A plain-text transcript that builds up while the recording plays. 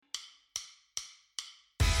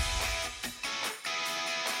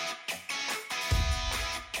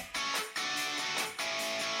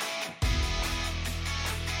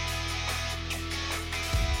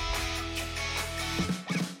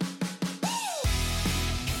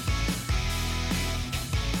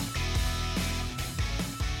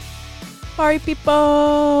Party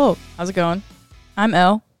people! How's it going? I'm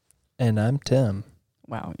Elle. And I'm Tim.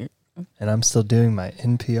 Wow. And I'm still doing my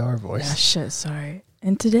NPR voice. Yeah, shit, sorry.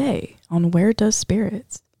 And today on Where Does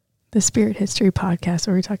Spirits, the Spirit History podcast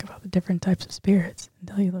where we talk about the different types of spirits and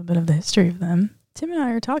tell you a little bit of the history of them. Tim and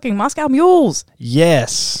I are talking Moscow Mules.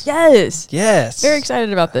 Yes. Yes. Yes. Very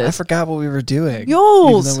excited about this. I forgot what we were doing.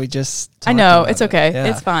 Mules. Even though we just I know. about It's okay. it. Yeah.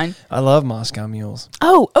 It's fine. I love Moscow Mules.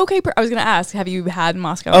 Oh, okay. I was going to ask, have you had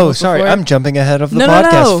Moscow Mules sorry. before? I'm jumping ahead of the No.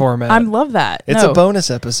 podcast format. I love that. It's a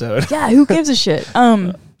bonus episode. Yeah, who gives a shit?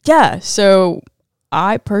 Yeah, so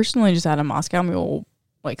I personally just had a Moscow Mule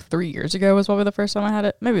like 3 years ago was probably the first time I had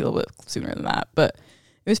it. Maybe a little bit sooner than that, but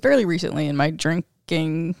it was fairly recently in my drinking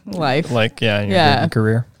life. Like, in your drinking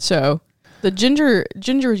career. So the ginger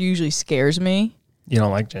usually scares me. You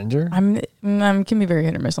don't like ginger? I'm can be very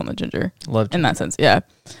hit or miss on the ginger. Love ginger. In that sense, yeah.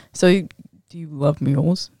 So do you love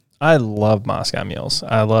mules? I love Moscow Mules.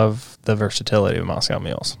 I love the versatility of Moscow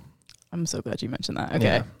Mules. I'm so glad you mentioned that.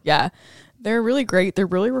 Okay. Yeah. They're really great. They're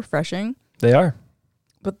really refreshing. They are.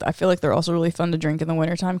 But I feel like they're also really fun to drink in the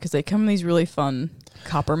wintertime because they come in these really fun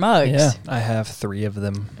copper mugs. Yeah, I have 3 of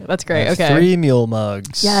them. That's great. I have Okay. 3 mule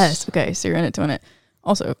mugs. Yes. Okay. So you're in it to win it.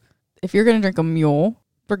 Also, if you're going to drink a mule,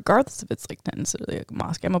 regardless if it's like not necessarily like a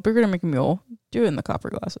Moscow Mule, but you're going to make a mule, do it in the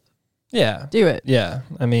copper glasses. Yeah. Do it. Yeah.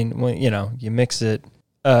 I mean, when, you mix it.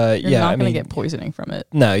 You're not going to get poisoning from it.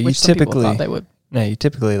 No, you some people typically thought they would. No, you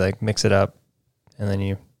typically like mix it up and then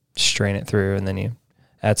you strain it through and then you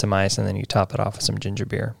add some ice and then you top it off with some ginger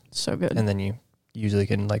beer. So good. And then you usually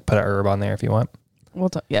can like put an herb on there if you want.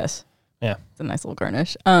 Yes. Yeah. It's a nice little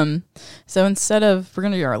garnish. So instead of, we're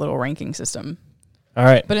going to do our little ranking system. All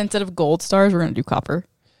right. But instead of gold stars, we're going to do copper.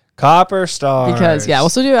 Copper stars. Because, we'll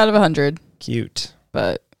still do it out of 100. Cute.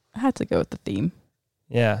 But I had to go with the theme.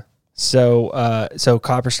 Yeah. So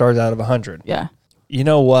copper stars out of 100. Yeah. You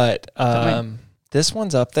know what? This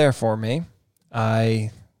one's up there for me.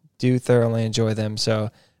 I do thoroughly enjoy them.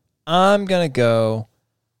 So I'm going to go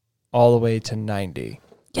all the way to 90.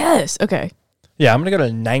 Yes. Okay. Yeah, I'm going to go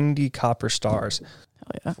to 90 copper stars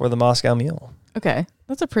for the Moscow Mule. Okay.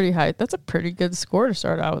 That's a pretty good score to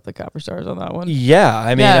start out with the copper stars on that one. Yeah,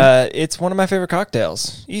 I mean, it's one of my favorite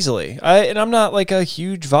cocktails, easily. And I'm not like a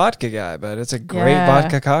huge vodka guy, but it's a great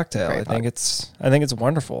vodka cocktail. I think it's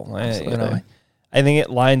wonderful. I think it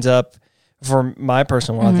lines up for my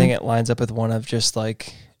personal one. I think it lines up with one of just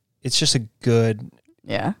like it's just a good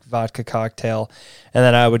vodka cocktail. And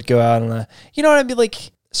then I would go out on I'd be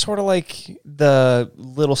like sort of like the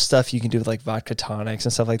little stuff you can do with like vodka tonics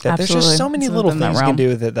and stuff like that. Absolutely. There's just so many little things you can do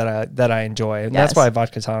with it that I enjoy. And that's why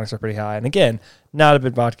vodka tonics are pretty high. And again, not a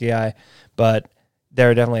big vodka guy, but there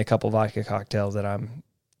are definitely a couple vodka cocktails that I'm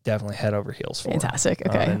definitely head over heels for. Fantastic.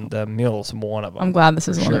 Okay. And the Mule's one of them. I'm glad this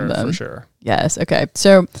is one of them. For sure. Yes. Okay.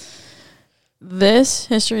 So this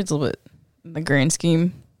history is a little bit in the grand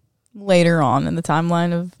scheme later on in the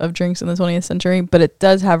timeline of drinks in the 20th century, but it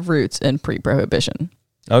does have roots in pre-prohibition.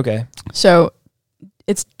 Okay. So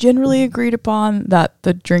it's generally agreed upon that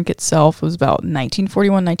the drink itself was about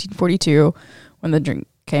 1941, 1942 when the drink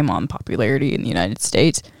came on popularity in the United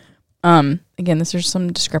States. Again, there's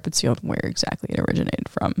some discrepancy on where exactly it originated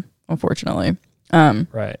from, unfortunately.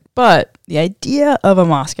 Right. But the idea of a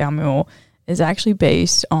Moscow Mule is actually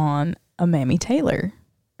based on a Mamie Taylor.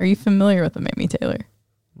 Are you familiar with a Mamie Taylor?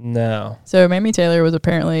 No. So Mamie Taylor was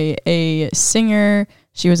apparently a singer.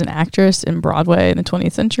 She was an actress in Broadway in the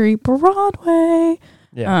 20th century. Broadway.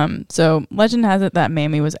 Yeah. So legend has it that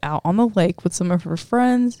Mamie was out on the lake with some of her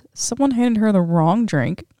friends. Someone handed her the wrong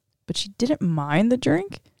drink, but she didn't mind the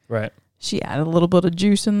drink. Right. She added a little bit of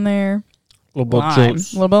juice in there. A little bit of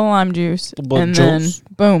juice. A little bit of lime juice. And then,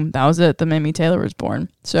 boom, that was it. The Mamie Taylor was born.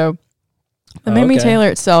 So the Mamie Taylor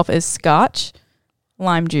itself is scotch,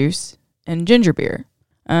 lime juice, and ginger beer.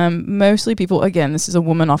 Mostly people, again, this is a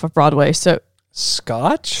woman off of Broadway, so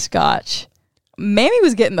Scotch. Mamie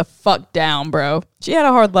was getting the fuck down, bro. She had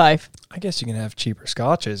a hard life. I guess you can have cheaper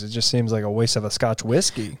scotches. It just seems like a waste of a Scotch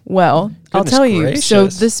whiskey. Well, I'll tell you.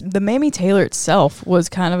 Gracious. So the Mamie Taylor itself was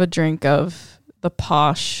kind of a drink of the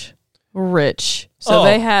posh, rich. So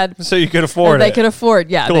they had. So you could afford it. They could afford.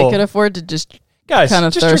 Yeah, cool. They could afford to just. Guys, kind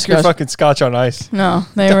of just drink your fucking Scotch on ice. No,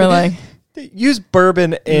 they were like. Use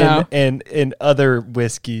bourbon and other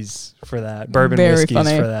whiskeys for that. Bourbon whiskeys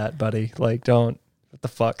for that, buddy. Like, don't. What the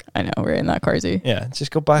fuck? I know, right? Not crazy. Yeah, just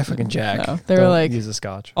go buy fucking Jack. No, they were like use the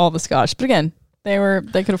Scotch. All the Scotch, but again, they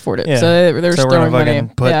could afford it. Yeah. So they were throwing money.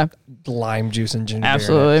 Put lime juice and ginger.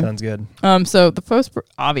 Absolutely, beer in it. Sounds good. So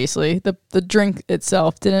obviously the drink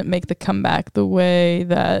itself didn't make the comeback the way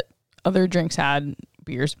that other drinks had,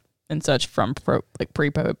 beers and such from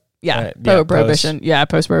Yeah, prohibition. Yeah,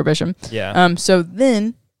 post-prohibition. Yeah. So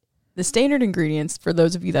then the standard ingredients, for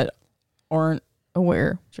those of you that aren't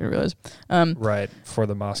aware, should realize. Right, for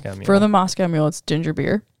the Moscow Mule. For the Moscow Mule, it's ginger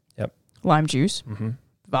beer. Yep. Lime juice. Mm-hmm.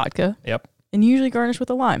 Vodka. Yep. And usually garnished with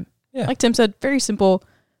a lime. Yeah. Like Tim said, very simple,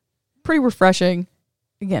 pretty refreshing.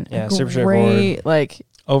 Again, super straightforward. Like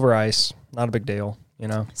over ice, not a big deal, you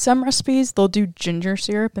know. Some recipes they'll do ginger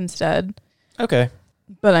syrup instead. Okay.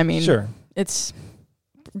 But I mean, sure. It's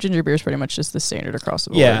ginger beer is pretty much just the standard across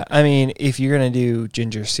the board. Yeah, I mean, if you're gonna do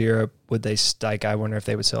ginger syrup, would they like? I wonder if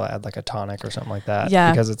they would still add like a tonic or something like that.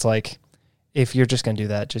 Yeah, because it's like, if you're just gonna do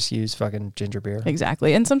that, just use fucking ginger beer.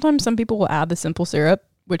 Exactly, and sometimes some people will add the simple syrup,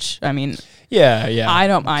 which I mean, yeah, I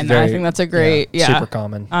don't mind that. I think that's a great, super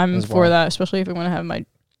common. I'm for that, especially if I want to have my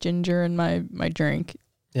ginger in my drink.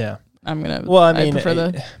 Yeah, I'm gonna. Well, I mean,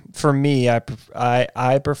 prefer for me,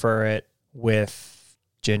 I prefer it with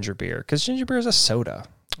ginger beer because ginger beer is a soda.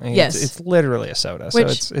 I mean, yes, it's literally a soda, so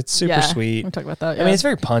it's super sweet. We'll talk about that. Yeah. I mean, it's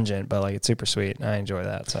very pungent, but like it's super sweet, and I enjoy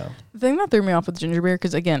that. So the thing that threw me off with ginger beer,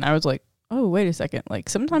 because again, I was like, oh, wait a second, like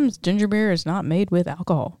sometimes ginger beer is not made with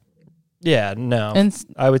alcohol. Yeah, no, and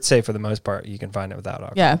I would say for the most part, you can find it without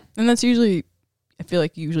alcohol. Yeah, and that's usually, I feel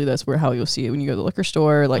like usually that's how you'll see it when you go to the liquor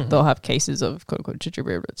store. Like they'll have cases of quote unquote ginger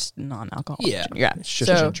beer, but it's non-alcoholic. Yeah, yeah, it's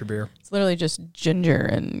just ginger beer. It's literally just ginger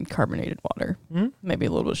and carbonated water, maybe a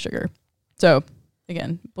little bit of sugar. So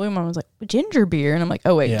again, Blue Mom was like ginger beer, and I'm like,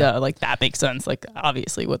 oh wait, duh, like that makes sense. Like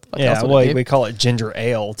obviously, what the fuck else would it be? We call it ginger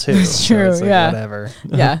ale too. It's true. So it's like whatever.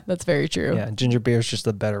 Yeah, that's very true. Yeah, ginger beer is just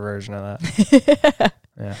the better version of that.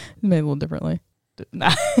 Yeah, made a little differently.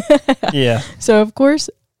 Yeah. So of course,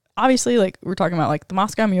 obviously, like we're talking about, like the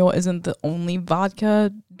Moscow Mule isn't the only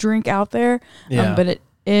vodka drink out there, but it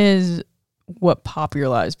is what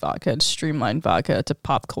popularized vodka, streamlined vodka to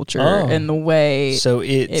pop culture in the way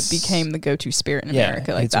it became the go-to spirit in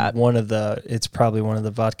America. Like it's probably one of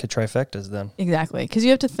the vodka trifectas then. Exactly, because you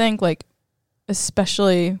have to think, like,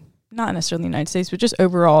 especially not necessarily in the United States, but just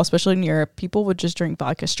overall, especially in Europe, people would just drink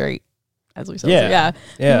vodka straight, as we said.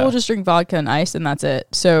 People will just drink vodka and ice, and that's it.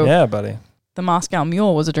 So yeah, buddy. The Moscow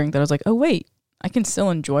Mule was a drink that I was like, oh wait, I can still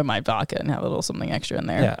enjoy my vodka and have a little something extra in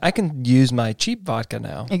there. Yeah, I can use my cheap vodka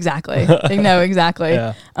now. Exactly. No, exactly.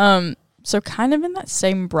 Yeah. So kind of in that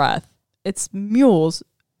same breath, it's mules.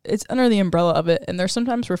 It's under the umbrella of it, and they're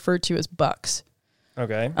sometimes referred to as bucks.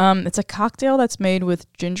 Okay. It's a cocktail that's made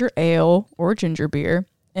with ginger ale or ginger beer,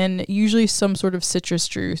 and usually some sort of citrus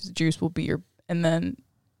juice will be your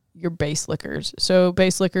base liquors. So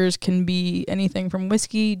base liquors can be anything from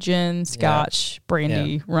whiskey, gin, scotch,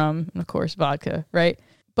 brandy, rum, and of course vodka, right?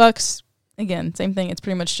 Bucks, again, same thing. It's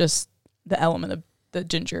pretty much just the element of the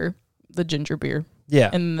ginger beer. Yeah.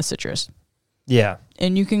 And the citrus. Yeah.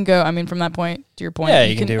 And you can go, I mean, from that point, to your point,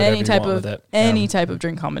 you can do whatever you want with it. Any type of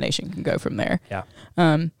drink combination can go from there. Yeah.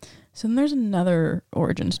 So then there's another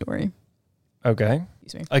origin story. Okay.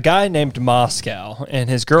 A guy named Moscow and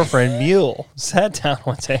his girlfriend Mule sat down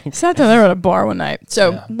one day. Sat down there at a bar one night.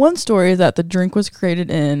 So one story is that the drink was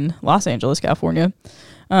created in Los Angeles, California.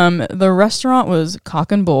 The restaurant was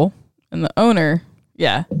Cock and Bull, and the owner,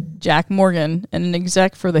 Jack Morgan, and an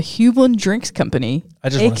exec for the Hublin Drinks Company,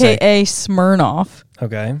 a.k.a. Smirnoff.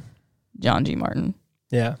 Okay. John G. Martin.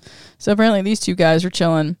 Yeah. So apparently these two guys were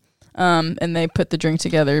chilling, and they put the drink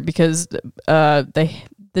together because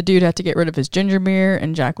the dude had to get rid of his ginger beer,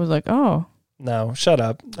 and Jack was like, oh. No, shut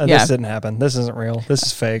up. This didn't happen. This isn't real. This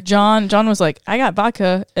is fake. John was like, I got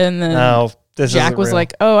vodka, and then Jack was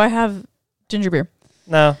like, oh, I have ginger beer.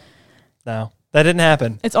 No, that didn't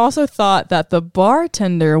happen. It's also thought that the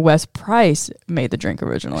bartender, Wes Price, made the drink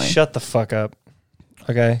originally. Shut the fuck up.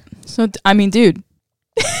 Okay. So, I mean, dude.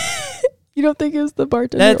 You don't think it was the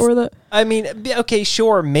bartender I mean, okay,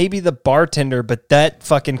 sure, maybe the bartender, but that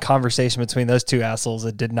fucking conversation between those two assholes,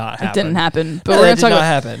 it did not happen. It didn't happen. But we're going to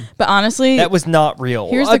happen. But honestly, that was not real.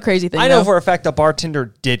 Here's the crazy thing. I know for a fact the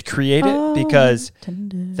bartender did create it because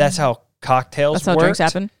that's how cocktails work. That's how drinks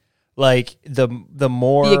happen. Like the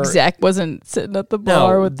more the exec wasn't sitting at the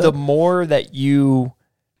bar with the more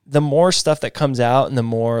stuff that comes out and the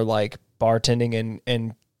more like bartending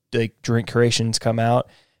and like drink creations come out,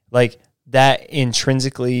 like that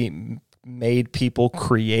intrinsically made people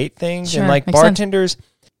create things. Sure, and like bartenders sense.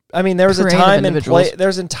 I mean, there was a time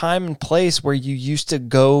and place where you used to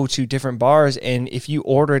go to different bars, and if you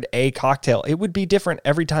ordered a cocktail, it would be different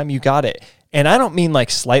every time you got it. And I don't mean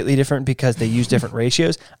like slightly different because they use different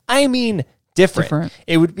ratios. I mean different.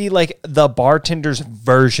 It would be like the bartender's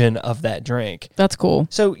version of that drink. That's cool.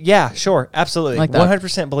 So yeah, sure, absolutely, like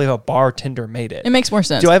 100% believe a bartender made it. It makes more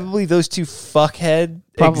sense. Do I believe those two fuckhead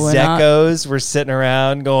execos were sitting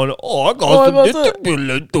around going, "Oh, I got some ginger beer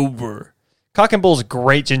left over." Cock and Bull's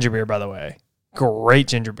great ginger beer, by the way. Great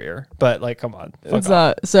ginger beer, but like, come on.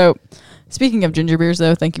 So, speaking of ginger beers,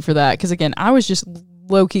 though, thank you for that. Because again, I was just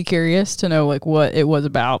low key curious to know like what it was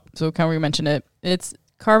about. So, kind of we mentioned it. It's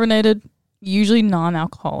carbonated. Usually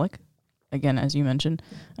non-alcoholic, again, as you mentioned.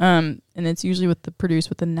 And it's usually produced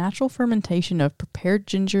with the natural fermentation of prepared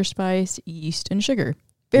ginger spice, yeast, and sugar.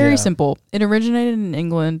 Very simple. It originated in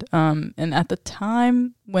England. And at the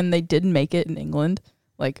time when they did make it in England,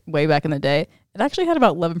 like way back in the day, it actually had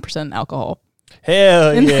about 11% alcohol.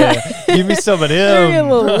 Hell yeah. Give me some of them. You're a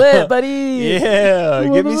little lit, buddy. Yeah,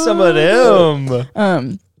 give me some of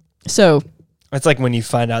them. So... It's like when you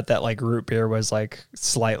find out that like root beer was like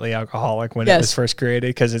slightly alcoholic when it was first created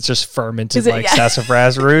because it's just fermented like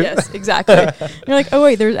sassafras root. Yes, exactly. You're like, oh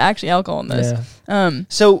wait, there's actually alcohol in this. Yeah.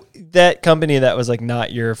 So that company that was like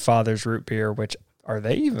not your father's root beer, which are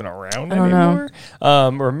they even around anymore?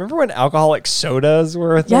 Remember when alcoholic sodas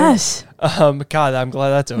were a thing? Yes. God, I'm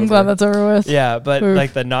glad that's over. I'm glad that's over with. Yeah, but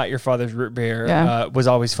like the not your father's root beer was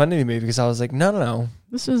always funny to me because I was like, no.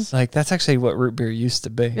 This is like that's actually what root beer used to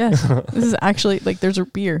be. Yes. This is actually like there's a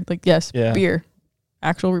beer. Like beer.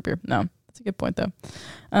 Actual root beer. No. That's a good point though.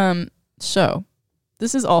 So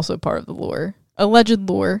this is also part of the lore. Alleged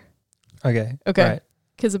lore. Okay. Right.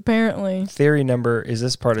 Because apparently theory number, is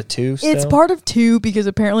this part of 2 still? It's part of 2 because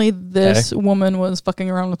apparently this woman was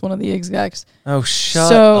fucking around with one of the execs. Oh,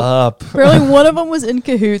 shut up. Apparently one of them was in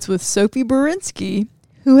cahoots with Sophie Berinsky,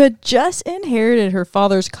 who had just inherited her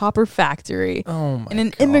father's copper factory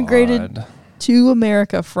and immigrated to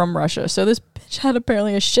America from Russia. So this bitch had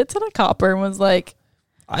apparently a shit ton of copper and was like,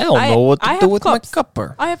 I don't know what to do with my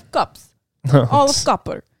copper. I have cups. All of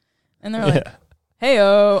copper. And they're like,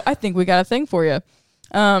 hey-o, I think we got a thing for you.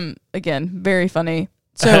 Again, very funny.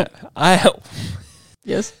 So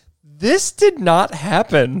yes, this did not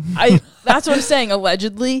happen. That's what I'm saying.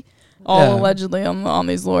 Allegedly, allegedly on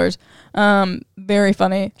these lures. Very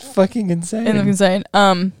funny. Fucking insane. Insane.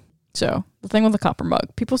 So the thing with the copper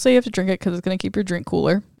mug, people say you have to drink it because it's going to keep your drink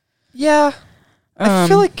cooler. Yeah, I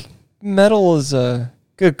feel like metal is a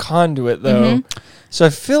good conduit though. Mm-hmm. So I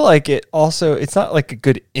feel like it's not like a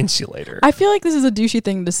good insulator. I feel like this is a douchey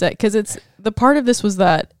thing to say because it's the part of this was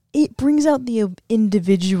that it brings out the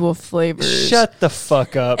individual flavors. Shut the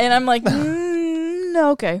fuck up. And I'm like,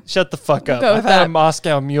 no, okay. Shut the fuck up. I've had a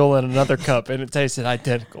Moscow Mule in another cup and it tasted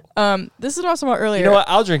identical. This is what I was talking about earlier. You know what?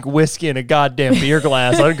 I'll drink whiskey in a goddamn beer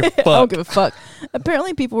glass. I don't give a fuck. I don't give a fuck.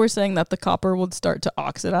 Apparently people were saying that the copper would start to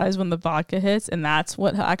oxidize when the vodka hits, and that's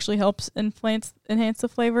what actually helps enhance the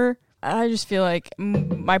flavor. I just feel like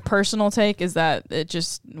my personal take is that it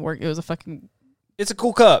just worked. It was it's a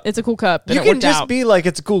cool cup. It's a cool cup. You can just be like,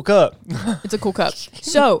 it's a cool cup. It's a cool cup.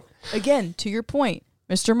 So, again, to your point,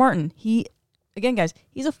 Mr. Martin, guys,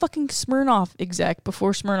 he's a fucking Smirnoff exec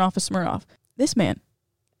before Smirnoff is Smirnoff. This man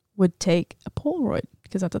would take a Polaroid,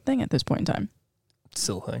 because that's a thing at this point in time.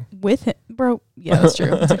 Still a thing. With him. Bro, yeah, that's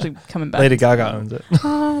true. It's actually coming back. Lady Gaga owns it.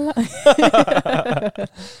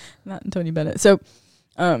 Not Tony Bennett. So,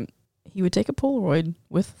 he would take a Polaroid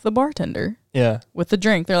with the bartender. Yeah. With the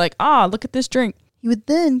drink. They're like, look at this drink. He would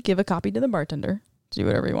then give a copy to the bartender to do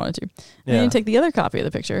whatever he wanted to. And then he'd take the other copy of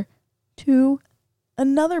the picture to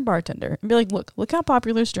another bartender and be like, look how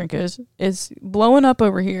popular this drink is. It's blowing up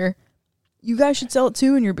over here. You guys should sell it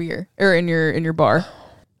too in your beer or in your bar.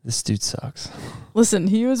 This dude sucks. Listen,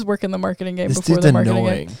 he was working the marketing game before the marketing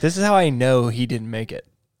game. This is how I know he didn't make it.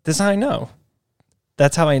 This is how I know.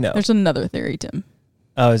 That's how I know. There's another theory, Tim.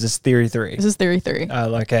 Oh, is this theory 3? This is theory 3.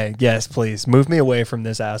 Okay. Yes, please. Move me away from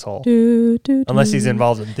this asshole. Unless he's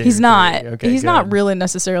involved in theory 3. He's not. Okay, he's not really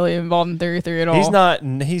necessarily involved in theory 3 at all. He's not.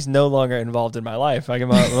 He's no longer involved in my life.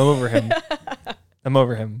 I'm over him. I'm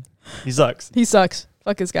over him. He sucks. He sucks.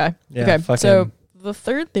 Fuck this guy. Yeah, okay. Fuck so him. The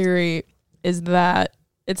third theory is that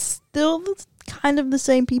it's still kind of the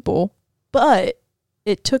same people, but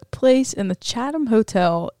it took place in the Chatham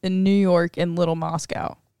Hotel in New York in Little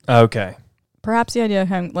Moscow. Okay. Perhaps the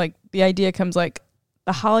idea comes like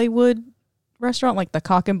the Hollywood restaurant, like the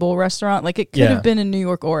Cock and Bull restaurant. Like it could have been in New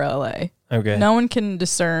York or LA. Okay. No one can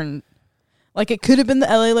discern. Like it could have been the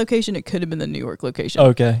LA location. It could have been the New York location.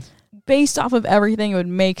 Okay. Based off of everything, it would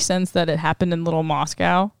make sense that it happened in Little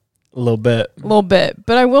Moscow. A little bit.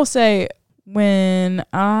 But I will say, when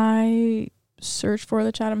I searched for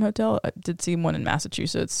the Chatham Hotel, I did see one in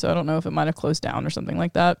Massachusetts. So I don't know if it might have closed down or something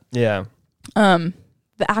like that. Yeah.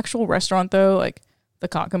 The actual restaurant, though, like the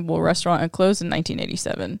Cock and Bull restaurant. It closed in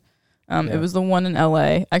 1987. Yeah. It was the one in LA.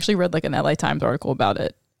 I actually read like an LA Times article about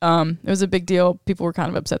it. It was a big deal. People were kind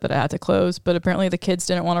of upset that it had to close, but apparently the kids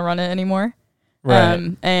didn't want to run it anymore.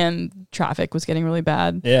 Right. And traffic was getting really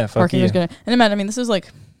bad. Yeah, fuck Parking you. was good. And I mean, this was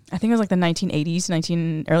like, I think it was like the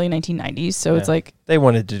 1980s, early 1990s. So it's like they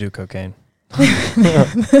wanted to do cocaine.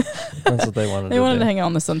 That's what they wanted. They wanted to hang out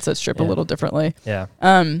on the Sunset Strip a little differently. Yeah.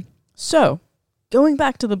 So going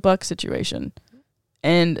back to the buck situation,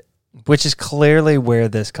 and which is clearly where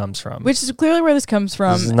this comes from. This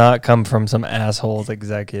does not come from some assholes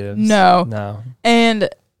executives. No. And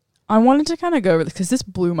I wanted to kind of go over this because this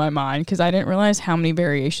blew my mind because I didn't realize how many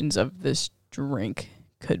variations of this drink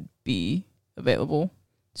could be available.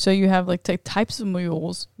 So you have like types of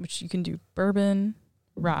mules, which you can do bourbon,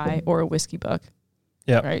 rye, or a whiskey buck.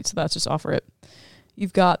 Yeah. Right. So that's just offer it.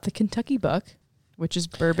 You've got the Kentucky buck, which is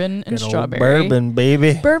bourbon and Good strawberry. Bourbon,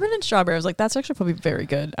 baby. Bourbon and strawberry. I was like, that's actually probably very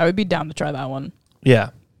good. I would be down to try that one.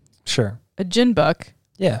 Yeah. Sure. A gin buck.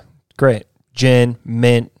 Yeah. Great. Gin,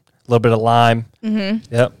 mint, a little bit of lime.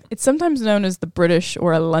 Mm-hmm. Yep. It's sometimes known as the British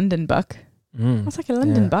or a London buck. That's like a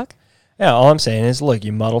London buck. Yeah. All I'm saying is, look,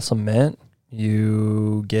 you muddle some mint,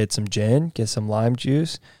 you get some gin, get some lime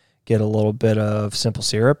juice, get a little bit of simple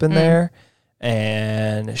syrup in there,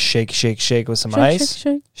 and shake with some ice.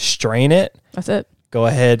 Shake. Strain it. That's it. Go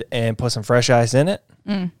ahead and put some fresh ice in it.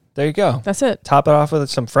 There you go. That's it. Top it off with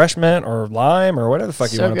some fresh mint or lime or whatever the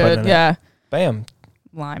fuck you want to put in it. Yeah. Bam.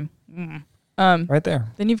 Lime. Right there.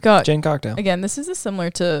 Then you've got gin cocktail. Again, this is similar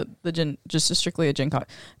to the gin, just strictly a gin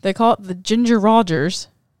cocktail. They call it the Ginger Rogers,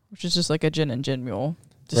 which is just like a gin and gin mule.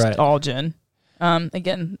 Just all gin.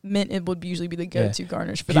 Again, mint it would usually be the go-to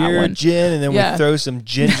garnish for that one. Gin, and then we throw some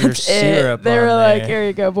ginger syrup. They were on like, there. "Here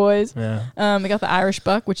you go, boys." Yeah. We got the Irish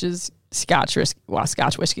Buck, which is Scotch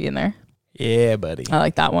whiskey in there. Yeah, buddy. I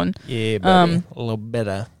like that one. Yeah, buddy. A little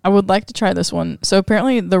better. I would like to try this one. So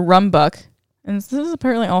apparently, the rum buck, and this is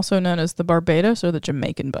apparently also known as the Barbados or the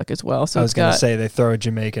Jamaican buck as well. So I was going to say they throw a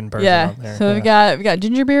Jamaican bourbon on there. So we got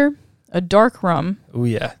ginger beer, a dark rum. Oh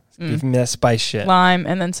yeah. Give me that spice shit. Lime,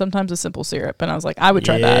 and then sometimes a simple syrup. And I was like, I would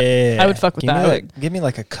try that. I would fuck with that. Give me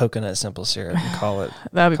like a coconut simple syrup and call it.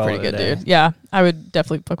 That'd be pretty good, dude. Yeah, I would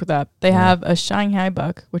definitely fuck with that. They have a Shanghai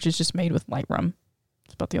buck, which is just made with light rum.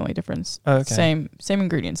 It's about the only difference. Oh, okay. Same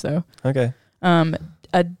ingredients though. Okay.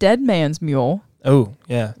 A dead man's mule. Oh,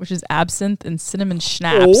 yeah. Which is absinthe and cinnamon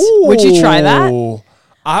schnapps. Ooh, would you try that?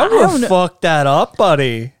 I would fuck that up,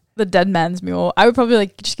 buddy. The dead man's mule. I would probably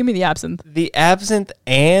like, just give me the absinthe. The absinthe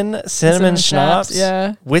and cinnamon schnapps?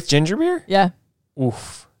 Yeah. With ginger beer? Yeah.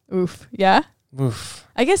 Oof. Yeah? Oof.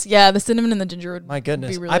 I guess, the cinnamon and the ginger would My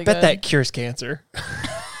goodness. be really I bet good. that cures cancer.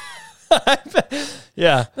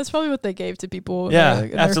 Yeah. That's probably what they gave to people in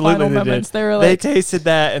absolutely their final moments. They were like, they tasted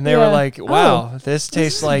that and they were like, wow, this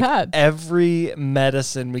tastes like every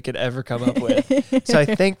medicine we could ever come up with. So I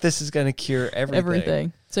think this is going to cure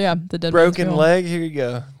everything. So yeah, the dead broken man's mule. leg, here you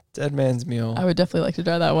go. Dead man's mule. I would definitely like to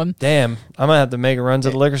try that one. Damn, I'm going to have to make a run to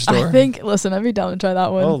the liquor store. Listen, I'd be down to try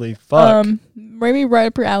that one. Holy fuck. Maybe right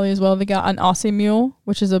up your alley as well. They got an Aussie mule,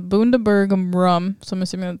 which is a Bundaberg rum. So I'm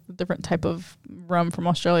assuming a different type of rum from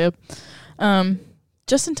Australia.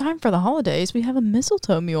 Just in time for the holidays, we have a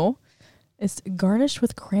mistletoe mule. It's garnished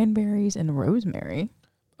with cranberries and rosemary.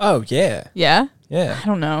 Oh, yeah. Yeah? Yeah. I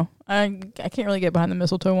don't know. I can't really get behind the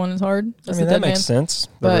mistletoe one. It's hard. I mean, that makes sense.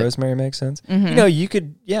 The rosemary makes sense. Mm-hmm. You know, you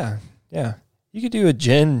could, you could do a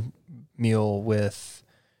gin mule with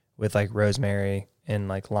like rosemary and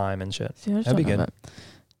like lime and shit. See, that'd be good.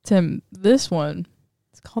 Tim, this one,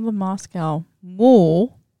 it's called the Moscow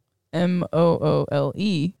Mule, Moole,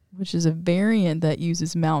 which is a variant that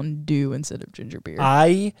uses Mountain Dew instead of ginger beer.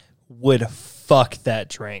 I would fuck that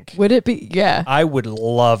drink. Would it be? Yeah. I would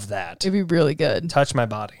love that. It'd be really good. Touch my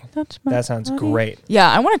body. That sounds great. Yeah,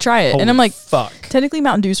 I want to try it. Holy and I'm like, fuck. Technically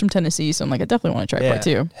Mountain Dew's from Tennessee, so I'm like, I definitely want to try it part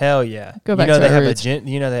too. Hell yeah. Go back to they have roots. they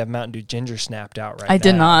have Mountain Dew ginger snapped out right now. I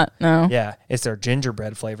did not, no. Yeah, it's their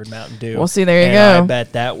gingerbread flavored Mountain Dew. Well, see, there you go. go. I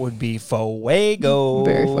bet that would be fuego.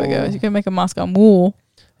 Very fuego. You can make a Moscow Mule.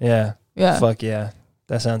 Yeah. Yeah. Fuck yeah.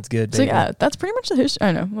 That sounds good, baby. So yeah, that's pretty much the history.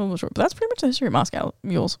 I know, a little short, but that's pretty much the history of Moscow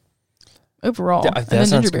mules. Overall. Yeah, and then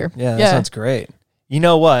ginger beer. Yeah, that sounds great. You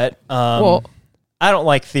know what? Well, I don't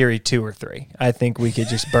like theory 2 or 3. I think we could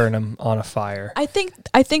just burn them on a fire. I think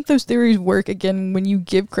those theories work again when you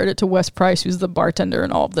give credit to Wes Price, who's the bartender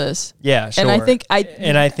in all of this. Yeah, sure. And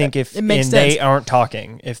I think if it makes sense. They aren't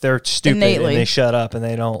talking, if they're stupid Innately. and they shut up and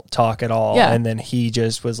they don't talk at all, Yeah. and then he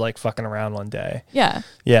just was like fucking around one day. Yeah.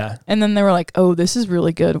 Yeah. And then they were like, "Oh, this is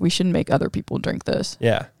really good. We should make other people drink this."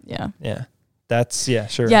 Yeah. Yeah. Yeah. That's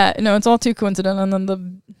sure. Yeah, no, it's all too coincidental. And then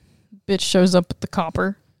the bitch shows up with the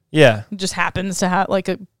copper. Yeah. It just happens to have like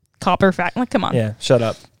a copper fact. Like, come on. Yeah, shut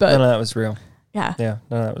up. But none of that was real. Yeah. Yeah,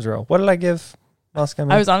 none of that was real. What did I give Moscow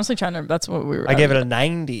Mule? I was honestly trying to, that's what we were. I gave it a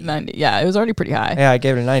 90. 90. Yeah, it was already pretty high. Yeah, I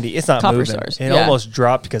gave it a 90. It's not Copper moving. stars. It almost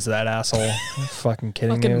dropped because of that asshole. Fucking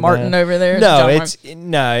kidding me. Fucking Martin over there. No,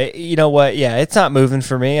 you know what? Yeah, it's not moving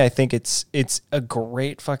for me. I think it's a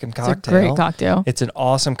great fucking cocktail. It's a great cocktail. It's an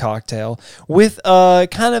awesome cocktail with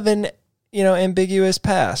kind of an ambiguous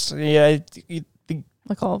past. Yeah,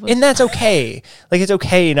 like all of us. and that's okay. Like it's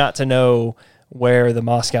okay not to know where the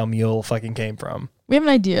Moscow Mule fucking came from. We have an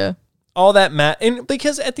idea. All that and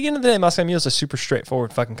because at the end of the day, Moscow Mule is a super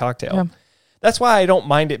straightforward fucking cocktail. Yeah. That's why I don't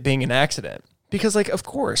mind it being an accident. Because like, of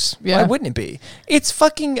course, why wouldn't it be? It's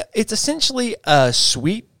essentially a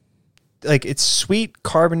sweet, like it's sweet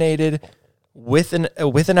carbonated with an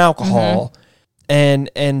alcohol, and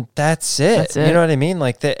that's it. That's it. You know what I mean?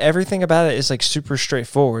 Like everything about it is like super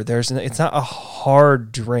straightforward. It's not a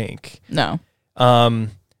hard drink. No.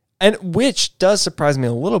 And which does surprise me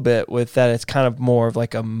a little bit with that it's kind of more of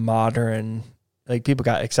like a modern, like people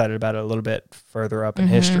got excited about it a little bit further up in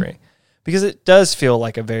history. Because it does feel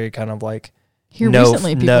like a very kind of like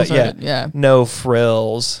recently people started, no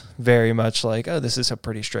frills, very much like, oh, this is a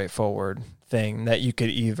pretty straightforward thing that you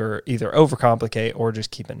could either overcomplicate or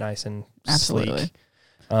just keep it nice and sleek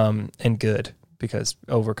and good. Because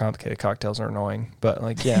overcomplicated cocktails are annoying, but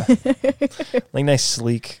like like nice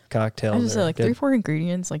sleek cocktails. I just say like 3-4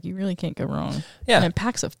 ingredients, like you really can't go wrong. Yeah, and it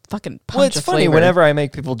packs a fucking punch. Well, it's of funny flavor. whenever I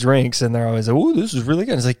make people drinks and they're always like, "Oh, this is really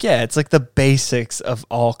good." It's like, yeah, it's like the basics of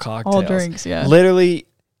all cocktails. All drinks, yeah. Literally,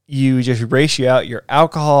 you just ratio out your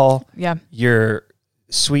alcohol, your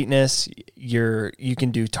sweetness, you can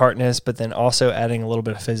do tartness, but then also adding a little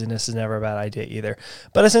bit of fizziness is never a bad idea either.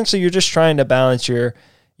 But essentially, you're just trying to balance your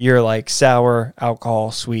like sour, alcohol,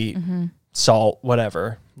 sweet, salt,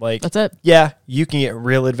 whatever. Like that's it. Yeah, you can get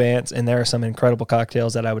real advanced, and there are some incredible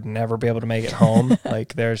cocktails that I would never be able to make at home.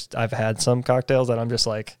 Like I've had some cocktails that I'm just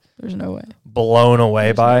like, there's no way, blown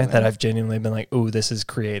away by that. I've genuinely been like, ooh, this is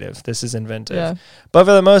creative, this is inventive. Yeah. But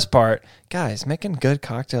for the most part, guys, making good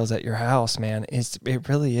cocktails at your house, man, it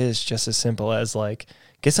really is just as simple as like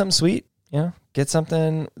get something sweet, get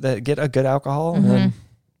something get a good alcohol, and then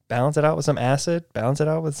balance it out with some acid, balance it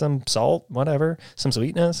out with some salt, whatever, some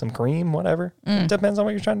sweetness, some cream, whatever. It depends on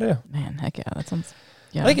what you're trying to do. Man, heck yeah, that sounds...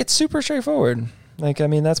 Yeah. Like, it's super straightforward. Like, I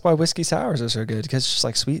mean, that's why whiskey sours are so good, because it's just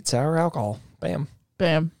like sweet, sour alcohol. Bam.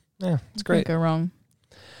 Bam. Yeah, it's great. Can't go wrong.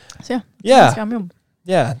 So, yeah. Moscow Mule.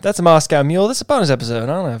 Yeah, that's a Moscow Mule. This is a bonus episode. I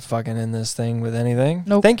don't have to fucking end this thing with anything.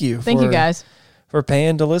 Nope. Thank you guys for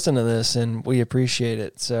paying to listen to this, and we appreciate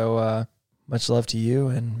it. So, much love to you,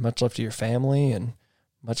 and much love to your family, and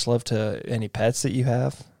much love to any pets that you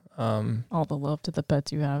have. All the love to the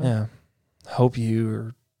pets you have. Yeah. Hope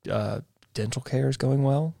your dental care is going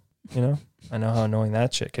well. I know how annoying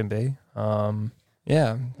that shit can be.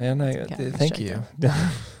 Yeah, man. Thank you.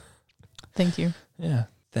 Thank you. Yeah,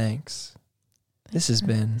 thanks. This has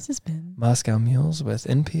been Moscow Mules with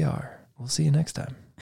NPR. We'll see you next time.